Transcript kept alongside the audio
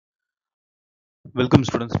Welcome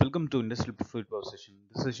students, welcome to Industrial Fluid Power session.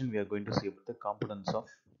 This session we are going to see about the components of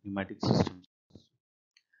pneumatic systems.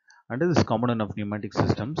 Under this component of pneumatic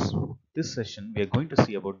systems, this session we are going to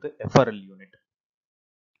see about the FRL unit.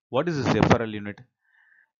 What is this FRL unit?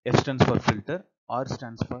 F stands for filter, R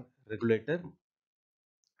stands for regulator,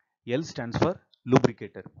 L stands for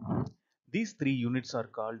lubricator. These three units are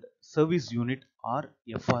called service unit or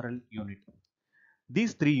FRL unit.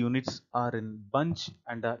 These three units are in bunch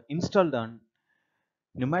and are installed on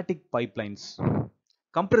pneumatic pipelines.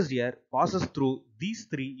 Compressed air passes through these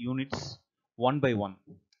three units one by one.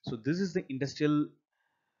 So this is the industrial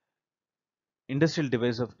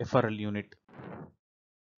device of FRL unit.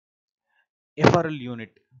 FRL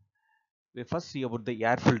unit. We first see about the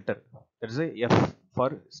air filter. That is a F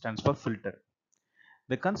for stands for filter.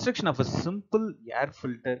 The construction of a simple air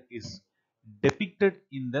filter is depicted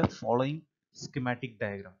in the following schematic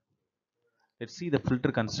diagram. Let's see the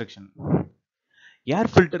filter construction. Air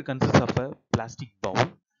filter consists of a plastic bowl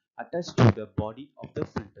attached to the body of the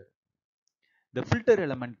filter. The filter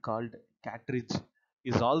element called cartridge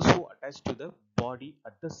is also attached to the body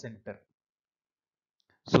at the center.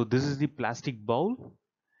 So this is the plastic bowl.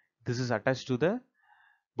 This is attached to the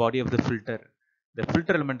body of the filter. The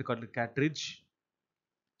filter element called cartridge.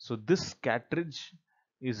 So this cartridge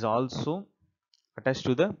is also attached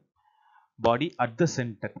to the body at the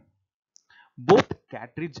center. Both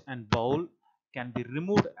cartridge and bowl can be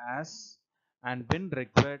removed as and when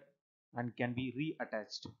required and can be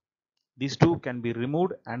reattached. These two can be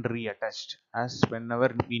removed and reattached as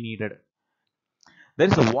whenever we needed. There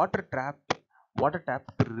is a water tap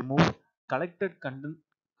to remove collected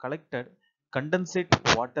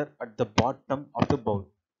condensate water at the bottom of the bowl.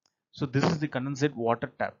 So this is the condensate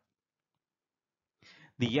water tap.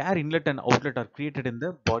 The air inlet and outlet are created in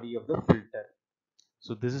the body of the filter.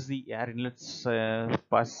 So this is the air inlet's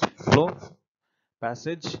passage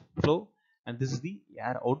flow, and this is the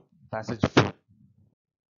air out passage flow.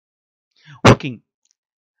 Working.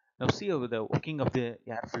 Now see over the working of the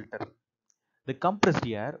air filter. The compressed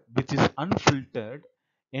air, which is unfiltered,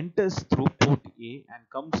 enters through port A and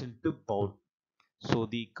comes into bowl. So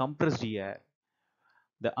the compressed air,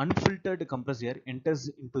 the unfiltered compressed air enters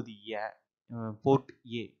into the air, port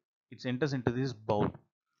A. It enters into this bowl.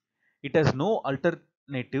 It has no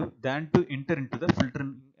alternative than to enter into the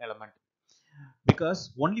filtering element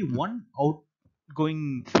because only one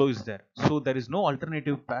outgoing flow is there. So there is no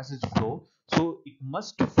alternative passage flow. So it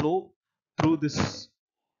must flow through this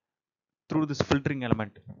filtering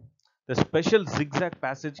element. The special zigzag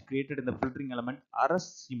passage created in the filtering element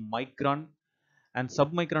arrests the micron and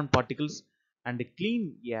submicron particles, and a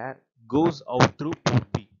clean air goes out through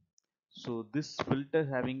port B. So this filter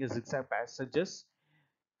having a zigzag passages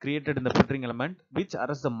created in the filtering element which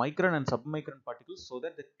arrests the micron and submicron particles so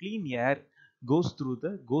that the clean air goes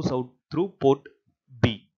out through port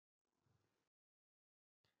B.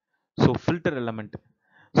 So filter element.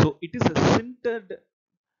 So it is a sintered,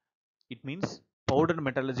 it means powdered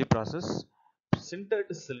metallurgy process,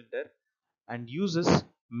 sintered cylinder, and uses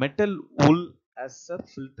metal wool as a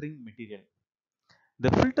filtering material.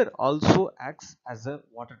 The filter also acts as a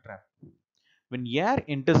water trap. When air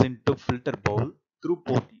enters into filter bowl through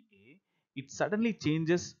port A, it suddenly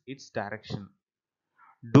changes its direction.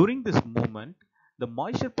 During this movement, the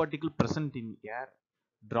moisture particle present in air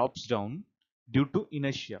drops down due to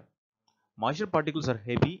inertia. Moisture particles are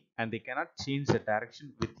heavy and they cannot change the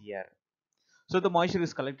direction with air. So the moisture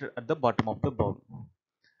is collected at the bottom of the bowl.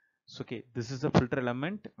 So okay, this is the filter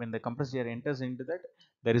element. When the compressed air enters into that,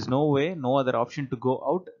 there is no way, no other option to go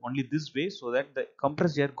out, only this way, so that the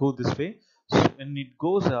compressed air go this way. So when it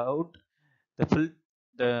goes out, the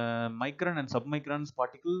micron and submicrons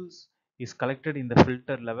particles is collected in the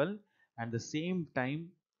filter level, and the same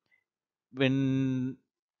time when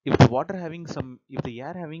if the water having some, if the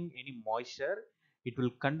air having any moisture, it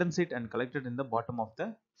will condensate and collected in the bottom of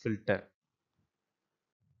the filter.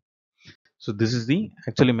 So this is the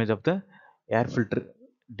actual image of the air filter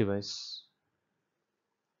device.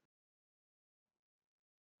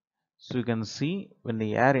 So you can see when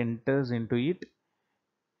the air enters into it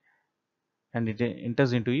and it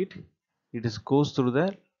enters into it, it is goes through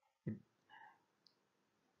the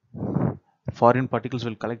foreign particles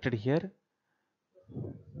will collected here.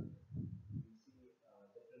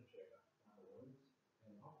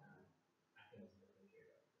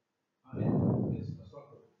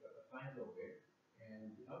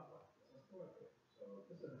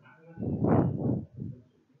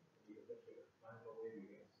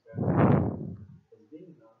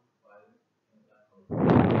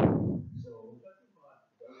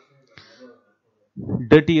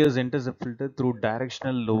 Dirty air enters the filter through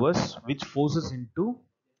directional levers which forces into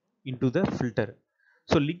the filter.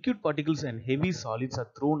 So liquid particles and heavy solids are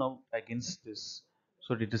thrown out against this.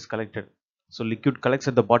 So it is collected. So liquid collects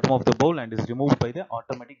at the bottom of the bowl and is removed by the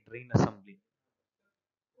automatic drain assembly.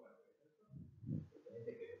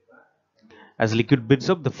 As liquid builds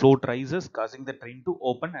up, the flow rises, causing the drain to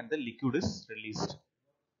open and the liquid is released.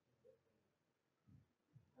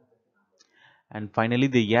 And finally,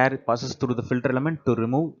 the air passes through the filter element to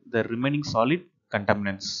remove the remaining solid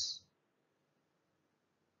contaminants.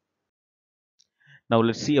 Now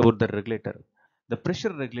let's see about the regulator. The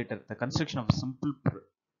pressure regulator, the construction of a simple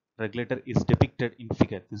regulator is depicted in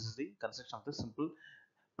figure. This is the construction of the simple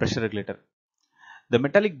pressure regulator. The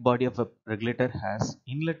metallic body of a regulator has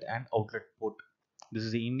inlet and outlet port. This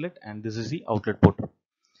is the inlet and this is the outlet port.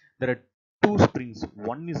 There are two springs.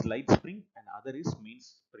 One is light spring and other is main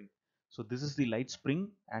spring. So this is the light spring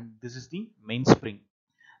and this is the main spring.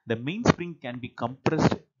 The main spring can be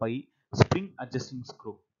compressed by spring adjusting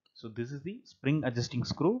screw. So this is the spring adjusting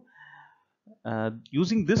screw.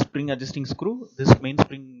 Using this spring adjusting screw, this main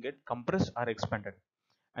spring get compressed or expanded,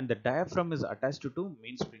 and the diaphragm is attached to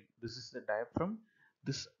main spring. This is the diaphragm.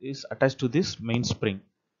 This is attached to this main spring.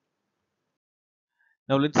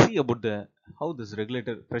 Now let's see about the how this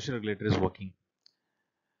regulator pressure regulator is working.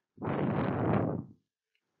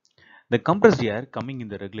 The compressed air coming in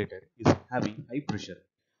the regulator is having high pressure,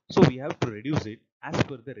 so we have to reduce it as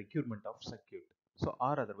per the requirement of circuit. So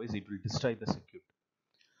or otherwise it will destroy the circuit.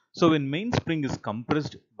 So when main spring is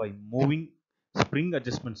compressed by moving spring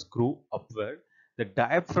adjustment screw upward, the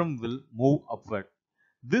diaphragm will move upward.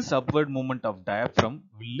 This upward movement of diaphragm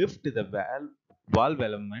will lift the valve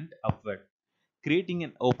element upward, creating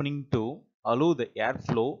an opening to allow the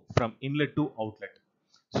airflow from inlet to outlet.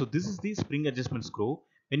 So this is the spring adjustment screw.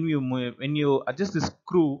 When you adjust the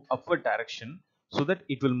screw upward direction, so that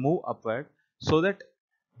it will move upward, so that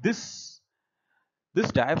this this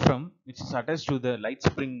diaphragm, which is attached to the light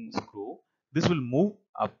spring screw, this will move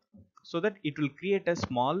up, so that it will create a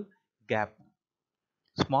small gap,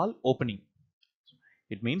 small opening.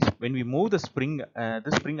 It means when we move the spring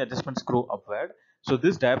adjustment screw upward, so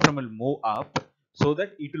this diaphragm will move up, so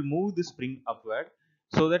that it will move the spring upward,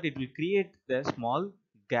 so that it will create the small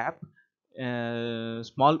gap,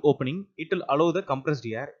 small opening. It will allow the compressed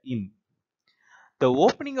air in. The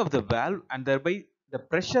opening of the valve and thereby the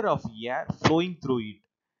pressure of air flowing through it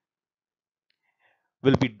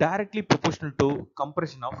will be directly proportional to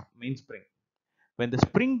compression of main spring. When the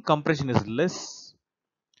spring compression is less,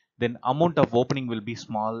 then amount of opening will be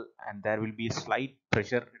small and there will be a slight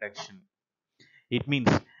pressure reduction. It means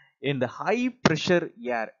in the high pressure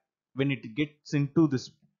air, when it gets into this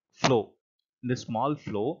flow, in the small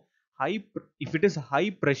flow, if it is high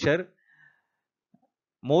pressure,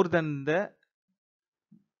 more than the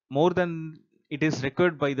more than it is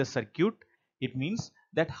required by the circuit, it means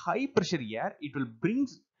that high pressure air, it will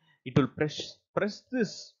press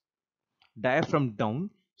this diaphragm down,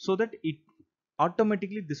 so that it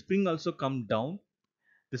automatically the spring also come down,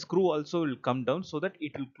 the screw also will come down, so that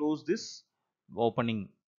it will close this opening.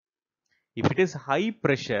 If it is high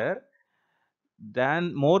pressure,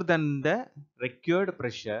 than more than the required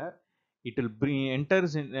pressure, it will bring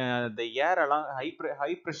enters in the air along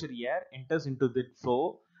high pressure air enters into the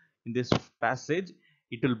flow in this passage.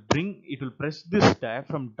 It will press this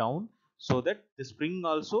diaphragm down, so that the spring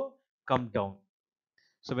also come down.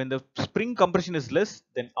 So when the spring compression is less,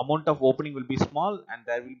 then amount of opening will be small and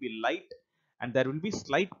there will be light and there will be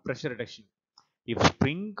slight pressure reduction. If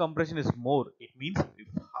spring compression is more, it means if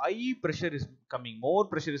high pressure is coming,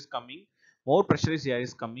 more pressurized air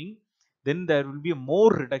is coming, then there will be a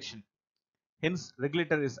more reduction. Hence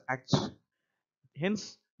regulator is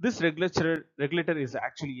hence this regulator is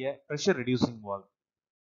actually a pressure reducing valve.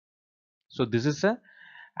 So this is a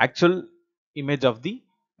actual image of the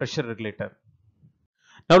pressure regulator.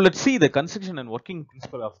 Now let's see the construction and working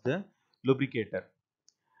principle of the lubricator.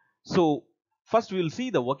 So first we will see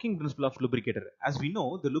the working principle of lubricator. As we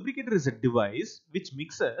know, the lubricator is a device which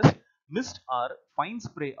mixes mist or fine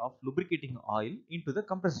spray of lubricating oil into the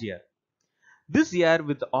compressed air. This air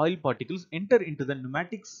with oil particles enter into the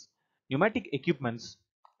pneumatic equipments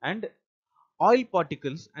and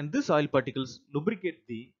this oil particles lubricate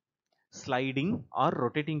the sliding or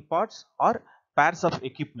rotating parts or pairs of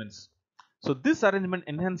equipments. So this arrangement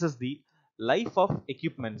enhances the life of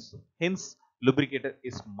equipments. Hence, lubricator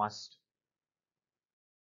is must.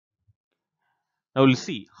 Now we'll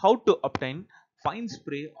see how to obtain fine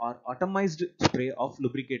spray or atomized spray of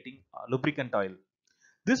lubricant oil.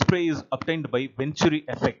 This spray is obtained by Venturi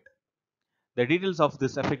effect. The details of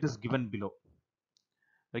this effect is given below.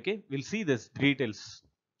 Okay, we'll see this details.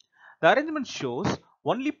 The arrangement shows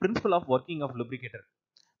only principle of working of lubricator.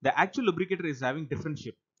 The actual lubricator is having different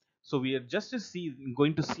shape. So we are just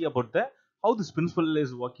going to see about the how this principle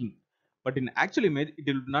is working. But in actual image, it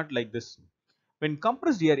will not like this. When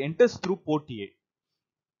compressed air enters through port A,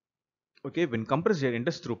 okay, when compressed air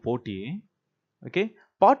enters through port A, okay,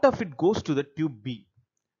 part of it goes to the tube B.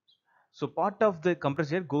 So part of the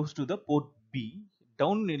compressed air goes to the port B.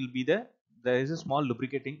 Down will be there is a small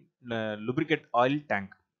lubricate oil tank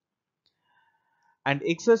and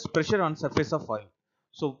exerts pressure on surface of oil.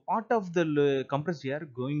 So part of the compressed air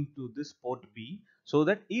going to this port B, so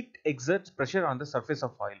that it exerts pressure on the surface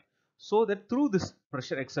of oil. So that through this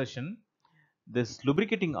pressure exertion, this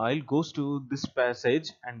lubricating oil goes to this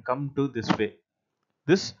passage and come to this way,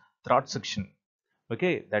 this throat section.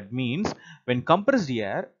 Okay, that means when compressed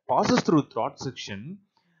air passes through throat section,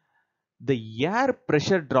 the air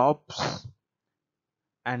pressure drops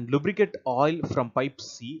and lubricate oil from pipe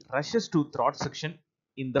C rushes to throat section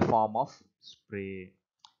in the form of spray.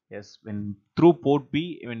 Yes, when through port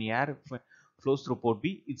B, when air flows through port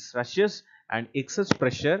B, it rushes and exerts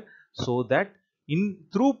pressure, so that in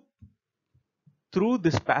through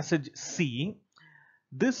this passage C,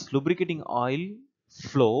 this lubricating oil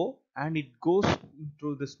flow and it goes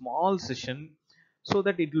through the small section, so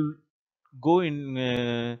that it will go in,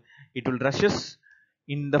 it will rushes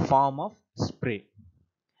in the form of spray.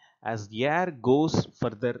 As the air goes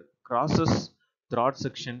further, crosses throat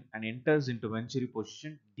section and enters into venturi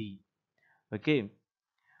position D. Okay,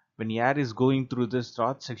 when air is going through this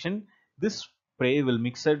throat section, this spray will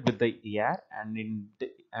mix it with the air, and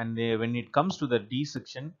when it comes to the D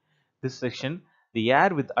section, this section, the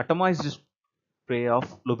air with atomized spray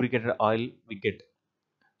of lubricated oil we get.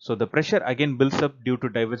 So the pressure again builds up due to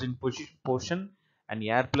diverging portion, and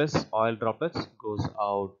air plus oil droplets goes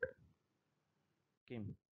out. Okay.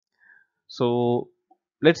 So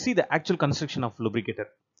let's see the actual construction of lubricator.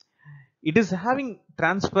 It is having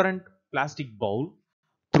transparent plastic bowl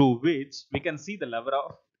through which we can see the level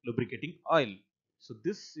of lubricating oil. So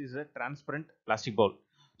this is a transparent plastic bowl,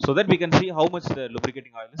 so that we can see how much the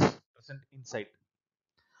lubricating oil is present inside.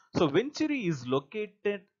 So venturi is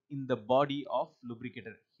located in the body of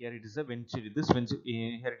lubricator. Here it is a venturi. This venturi,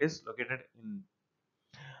 here it is located in.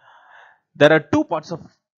 There are two parts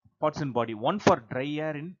in body, one for dry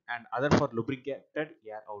air in and other for lubricated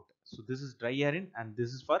air out. So this is dry air in and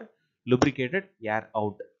this is for lubricated air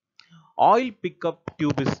out. Oil pickup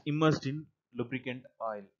tube is immersed in lubricant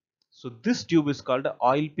oil. So this tube is called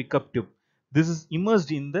oil pickup tube. This is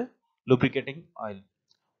immersed in the lubricating oil.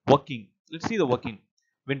 Working. Let's see the working.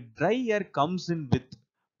 When dry air comes in with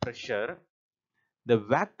pressure, the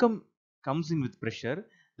vacuum comes in with pressure.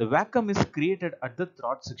 The vacuum is created at the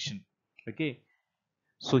throat section. Okay.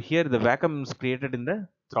 So here the vacuum is created in the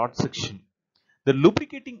throat section. The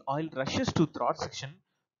lubricating oil rushes to throat section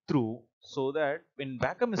through, so that when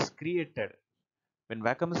vacuum is created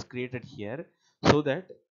here, so that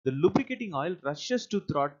the lubricating oil rushes to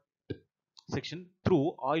throat section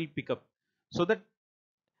through oil pickup, so that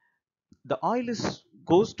the oil is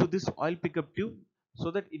goes to this oil pickup tube,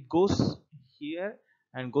 so that it goes here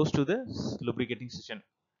and goes to the lubricating section.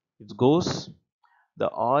 It goes,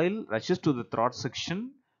 the oil rushes to the throat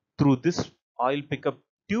section through this oil pickup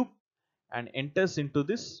tube and enters into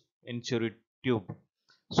this venturi tube,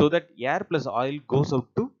 so that air plus oil goes out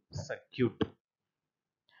to circuit.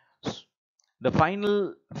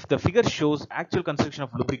 The figure shows actual construction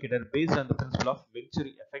of lubricator based on the principle of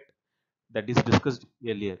venturi effect that is discussed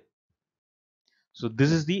earlier. So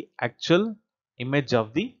this is the actual image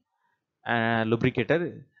of the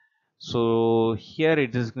lubricator. So here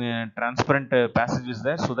it is transparent passage is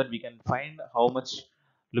there, so that we can find how much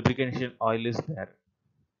lubrication oil is there.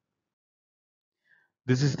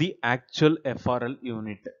 This is the actual FRL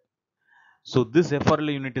unit. So this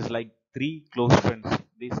FRL unit is like three close friends.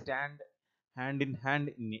 They stand hand in hand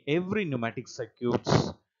in every pneumatic circuits.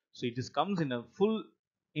 So it is comes in a full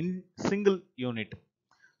in single unit.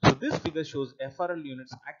 So this figure shows FRL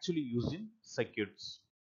units actually used in circuits.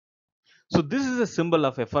 So this is a symbol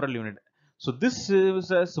of FRL unit. So this is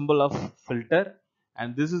a symbol of filter,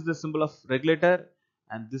 and this is the symbol of regulator,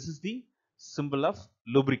 and this is the symbol of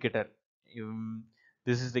lubricator.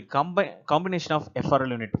 This is the combination of FRL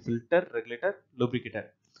unit: filter, regulator, lubricator,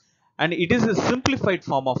 and it is a simplified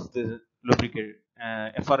form of the lubricator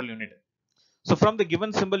FRL unit. So from the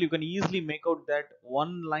given symbol, you can easily make out that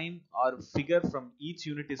one line or figure from each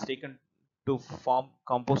unit is taken to form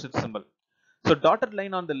composite symbol. So dotted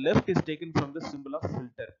line on the left is taken from the symbol of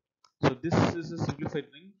filter. So this is a simplified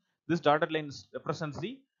line. This dotted line represents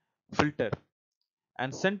the filter,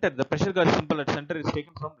 and center, the pressure gauge symbol at center is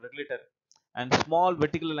taken from regulator, and small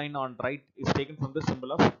vertical line on right is taken from the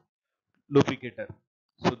symbol of lubricator.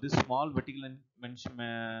 So this small vertical line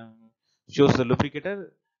shows the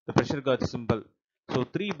lubricator, the pressure gauge symbol. So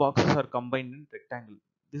three boxes are combined in rectangle.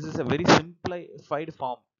 This is a very simplified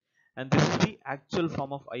form, and this is the actual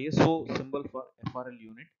form of ISO symbol for FRL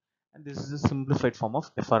unit, and this is a simplified form of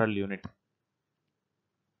FRL unit.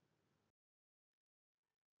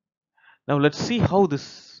 Now let's see how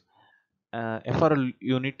this FRL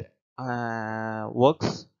unit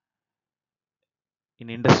works in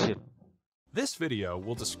industrial. This video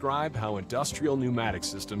will describe how industrial pneumatic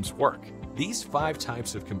systems work. These 5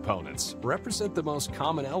 types of components represent the most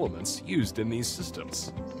common elements used in these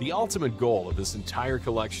systems. The ultimate goal of this entire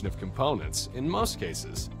collection of components, in most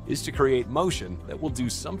cases, is to create motion that will do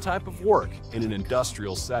some type of work in an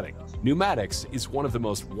industrial setting. Pneumatics is one of the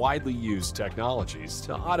most widely used technologies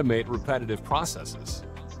to automate repetitive processes.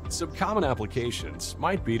 Some common applications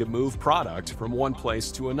might be to move product from one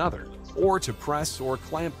place to another, or to press or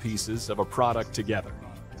clamp pieces of a product together.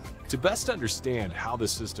 To best understand how the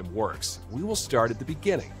system works, we will start at the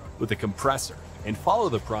beginning with the compressor and follow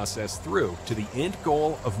the process through to the end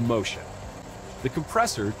goal of motion. The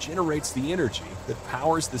compressor generates the energy that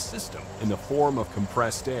powers the system in the form of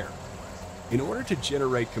compressed air. In order to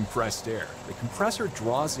generate compressed air, the compressor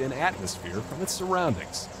draws in atmosphere from its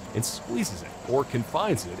surroundings and squeezes it or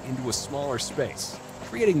confines it into a smaller space,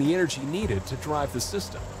 creating the energy needed to drive the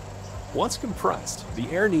system. Once compressed, the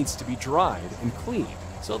air needs to be dried and cleaned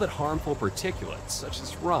so that harmful particulates such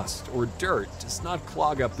as rust or dirt does not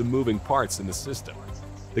clog up the moving parts in the system.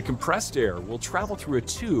 The compressed air will travel through a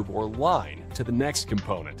tube or line to the next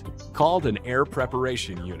component, called an air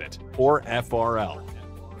preparation unit, or FRL.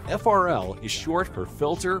 FRL is short for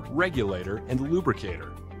filter, regulator, and lubricator,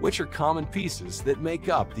 which are common pieces that make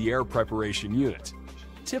up the air preparation unit.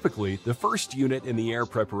 Typically, the first unit in the air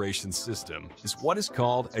preparation system is what is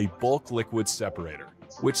called a bulk liquid separator,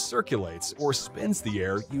 which circulates or spins the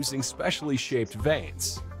air using specially shaped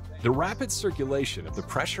vanes. The rapid circulation of the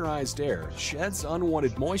pressurized air sheds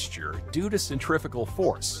unwanted moisture due to centrifugal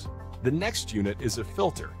force. The next unit is a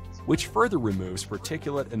filter, which further removes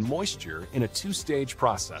particulate and moisture in a 2-stage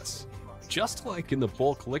process. Just like in the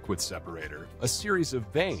bulk liquid separator, a series of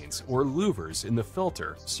vanes or louvers in the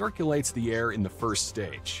filter circulates the air in the first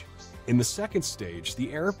stage. In the second stage,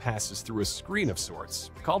 the air passes through a screen of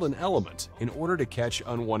sorts, called an element, in order to catch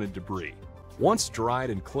unwanted debris. Once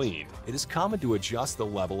dried and cleaned, it is common to adjust the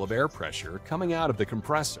level of air pressure coming out of the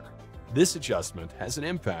compressor. This adjustment has an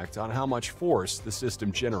impact on how much force the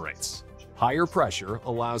system generates. Higher pressure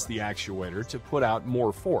allows the actuator to put out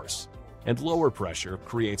more force, and lower pressure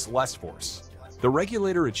creates less force. The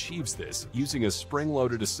regulator achieves this using a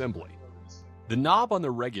spring-loaded assembly. The knob on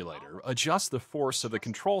the regulator adjusts the force of the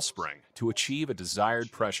control spring to achieve a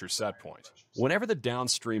desired pressure set point. Whenever the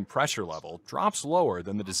downstream pressure level drops lower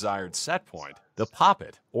than the desired set point, the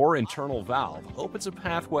poppet, or internal valve, opens a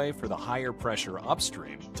pathway for the higher pressure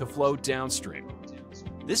upstream to flow downstream.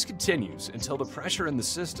 This continues until the pressure in the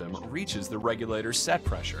system reaches the regulator's set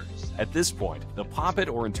pressure. At this point, the poppet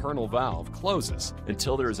or internal valve closes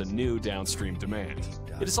until there is a new downstream demand.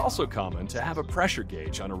 It is also common to have a pressure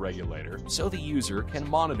gauge on a regulator so the user can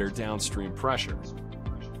monitor downstream pressure.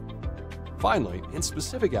 Finally, in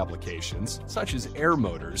specific applications, such as air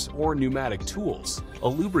motors or pneumatic tools, a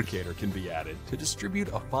lubricator can be added to distribute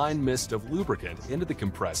a fine mist of lubricant into the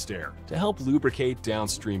compressed air to help lubricate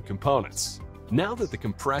downstream components. Now that the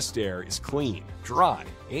compressed air is clean, dry,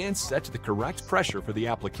 and set to the correct pressure for the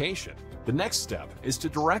application, the next step is to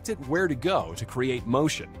direct it where to go to create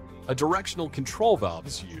motion. A directional control valve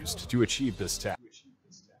is used to achieve this task.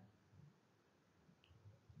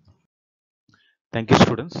 Thank you,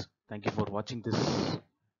 students. Thank you for watching this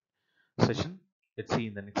session. Let's see you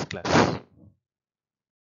in the next class.